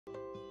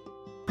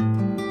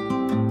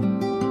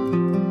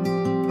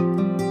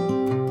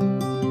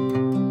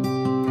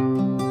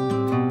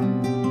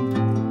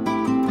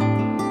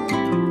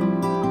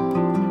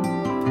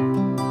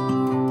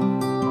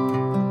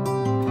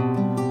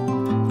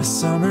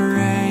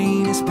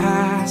rain is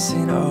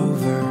passing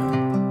over,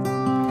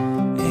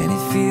 and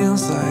it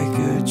feels like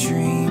a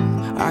dream.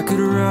 I could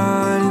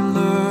run and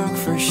look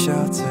for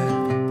shelter,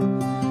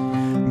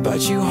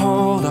 but you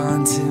hold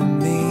on to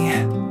me.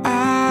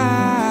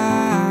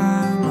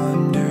 I'm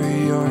under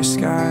your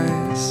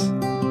skies.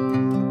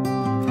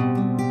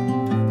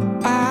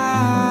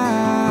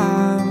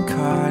 I'm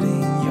caught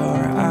in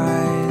your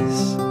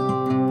eyes.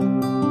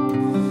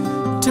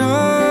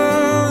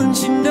 Don't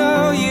you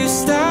know you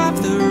stop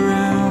the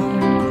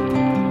round,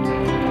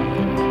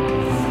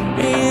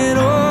 and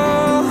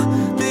all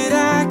that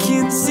I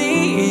can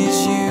see is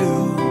you.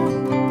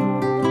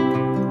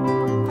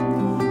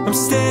 I'm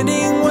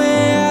standing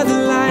where the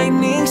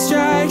lightning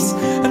strikes.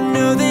 I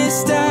know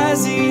this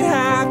doesn't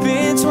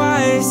happen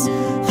twice.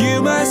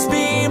 You must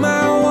be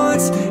my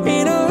once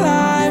in a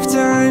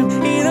lifetime,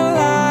 in a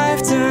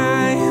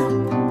lifetime.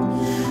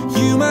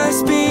 You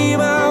must be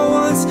my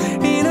once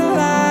in a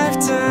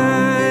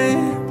lifetime.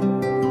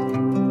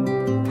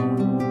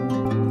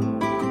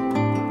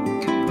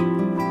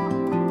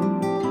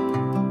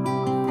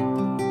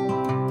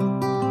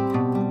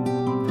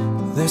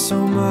 There's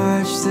so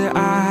much that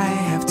I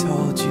have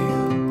told you,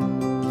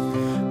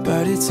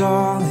 but it's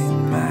all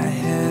in my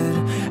head.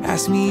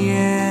 Ask me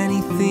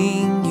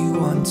anything you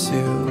want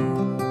to,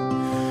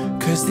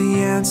 'cause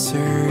the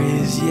answer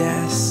is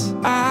yes.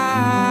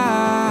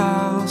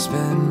 I'll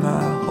spend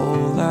my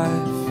whole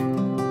life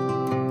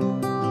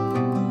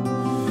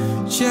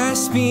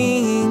just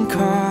being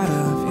caught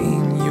up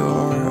in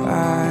your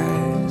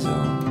eyes.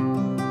 Oh.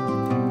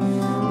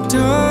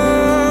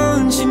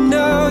 Don't you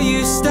know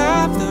you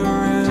stop the room?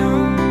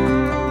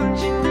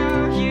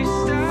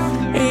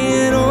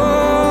 And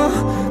all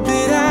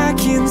that I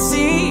can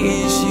see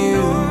is you.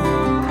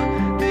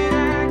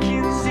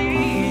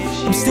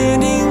 I'm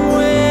standing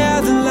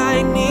where the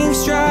lightning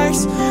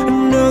strikes. I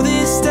know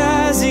this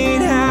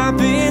doesn't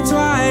happen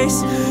twice.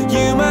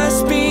 You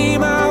must be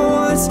my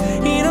once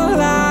in a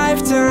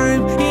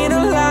lifetime, in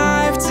a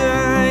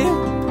lifetime.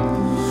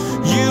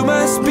 You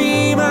must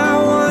be my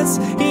once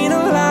in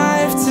a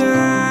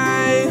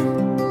lifetime.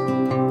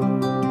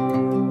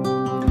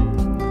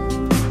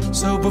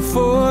 So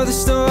before the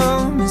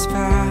storm is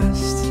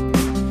past,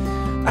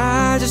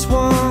 I just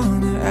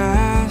wanna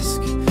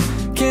ask,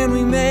 can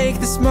we make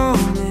this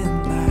moment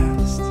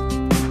last?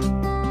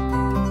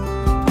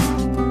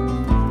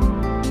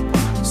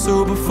 So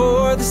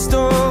before the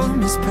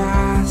storm is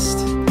past,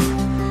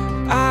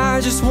 I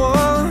just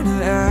wanna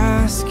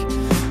ask,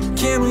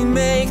 can we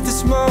make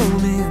this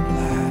moment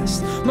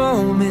last?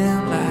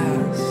 Moment last.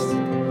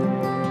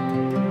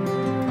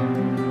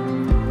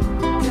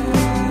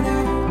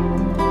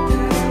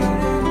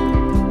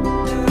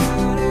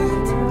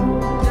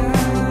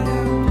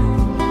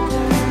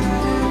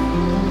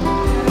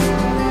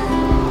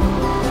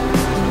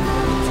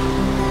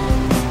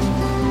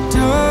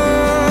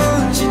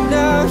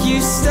 You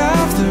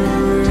stop the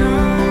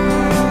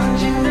room,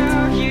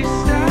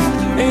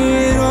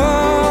 and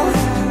all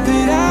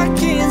that I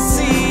can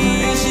see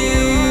is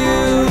you.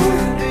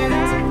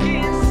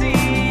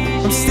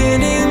 I'm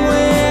standing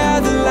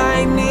where the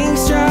lightning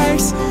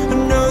strikes. I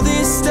know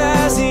this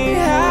doesn't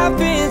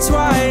happen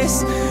twice.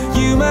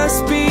 You must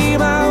be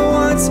my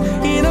once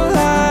in a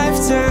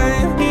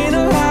lifetime, in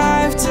a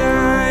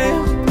lifetime.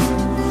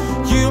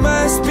 You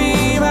must be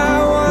my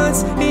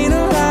once in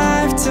a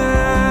lifetime.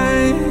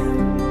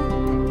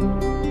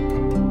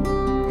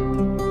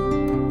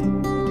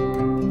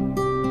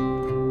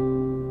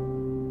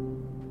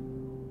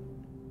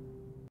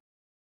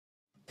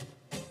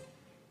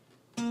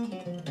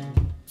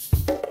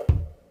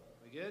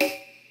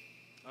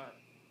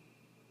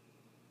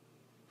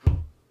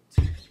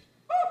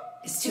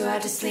 It's too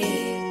hard to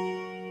sleep.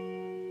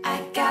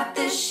 I got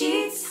the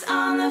sheets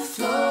on the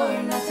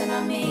floor, nothing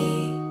on me,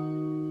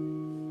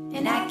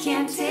 and I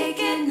can't take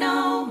it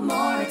no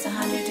more. It's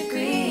 100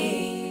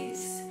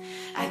 degrees.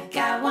 I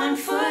got one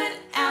foot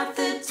out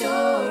the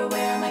door.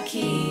 Where are my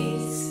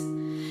keys?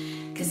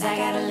 'Cause I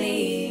gotta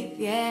leave,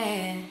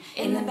 yeah.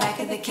 In the back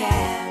of the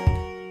cab,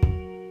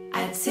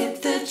 I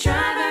tip the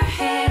driver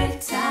ahead of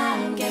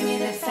time. Get me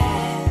there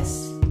fast.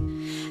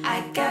 I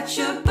got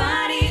your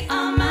body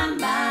on my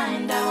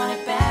mind. I want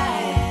it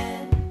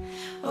bad.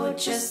 Oh,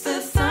 just the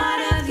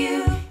thought of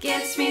you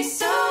gets me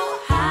so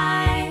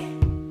high,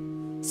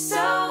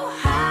 so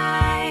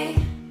high.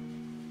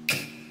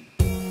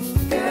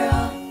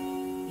 Girl,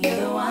 you're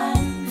the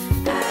one.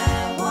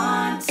 I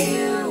want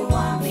to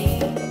want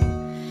me.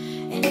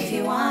 And if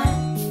you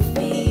want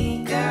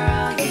me,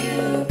 girl,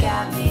 you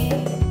got me.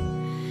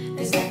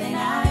 There's nothing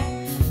I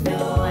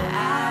know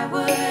I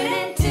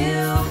wouldn't do,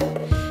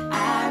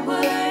 I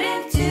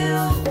wouldn't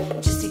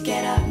do, just to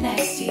get up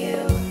next to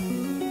you.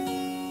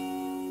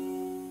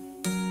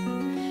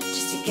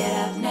 Just to get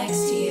up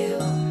next to you.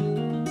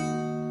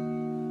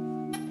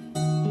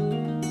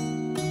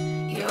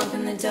 You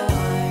open the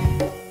door,